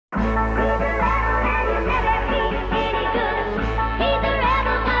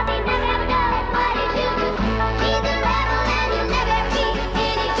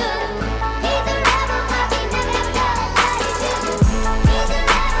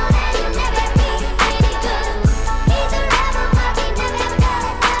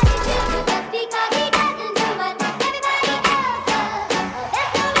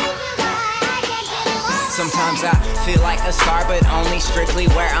strictly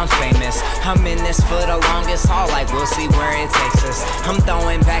where I'm famous. I'm in this for the longest haul, like we'll see where it takes us. I'm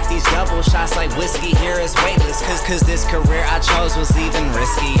throwing back these double shots like whiskey here is weightless. Cause this career I chose was even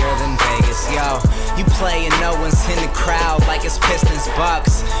riskier than Vegas. Yo, you play and no one's in the crowd like it's Pistons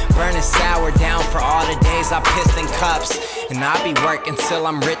Bucks. Burning sour down for all the days I pissed in cups. And I be working till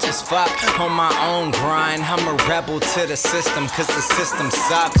I'm rich as fuck. On my own grind, I'm a rebel to the system, cause the system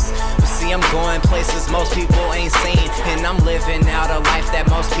sucks. But see, I'm going places most people ain't seen, and I'm living out a life that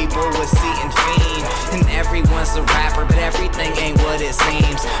most people would see and fiend. And everyone's a rapper, but everything ain't what it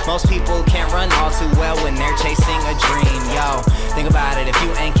seems. Most people can't run all too well when they're chasing a dream. Yo, think about it, if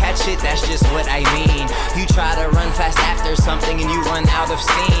you ain't catch it, that's just what I mean. You try to run fast after something and you run out of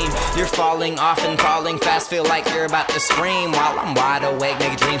steam. You're falling off and falling fast, feel like you're about to scream. While I'm wide awake,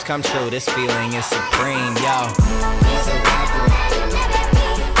 make dreams come true, this feeling is supreme. Yo, he's a rapper.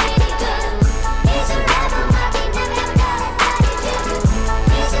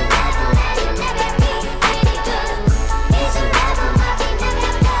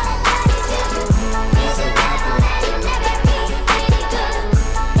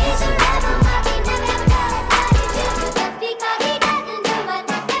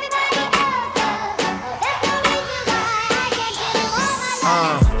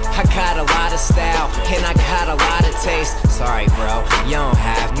 I got a lot of style, and I got a lot of taste. Sorry bro, you don't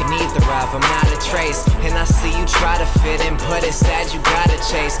have me, neither of them, not a trace. And I see you try to fit in, but it's sad you gotta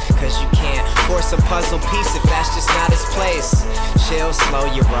chase. Cause you can't force a puzzle piece if that's just not its place. Chill, slow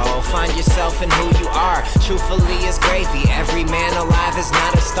your roll, find yourself in who you are. Truthfully it's gravy, every man alive is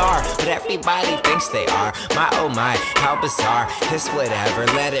not a star, but everybody thinks they are. My oh my, how bizarre, it's whatever,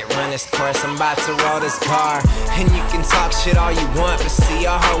 let it run its course. I'm about to roll this car. And you can talk shit all you want, but see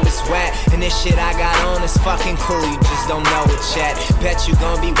your hoe is wet. And this shit I got on is fucking cool, you just don't know it yet. Bet you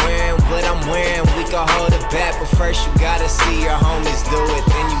gon' be wearing what I'm wearing, we can hold a bet. But first you gotta see your homies do it,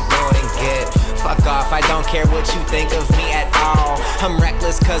 then you go and get. Fuck off, I don't care what you think of me at all. I'm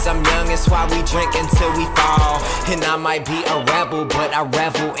reckless cause I'm young, it's why we drink until we fall. And I might be a rebel, but I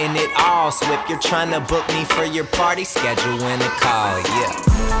revel in it all. So if you're trying to book me for your party, schedule in a call, yeah.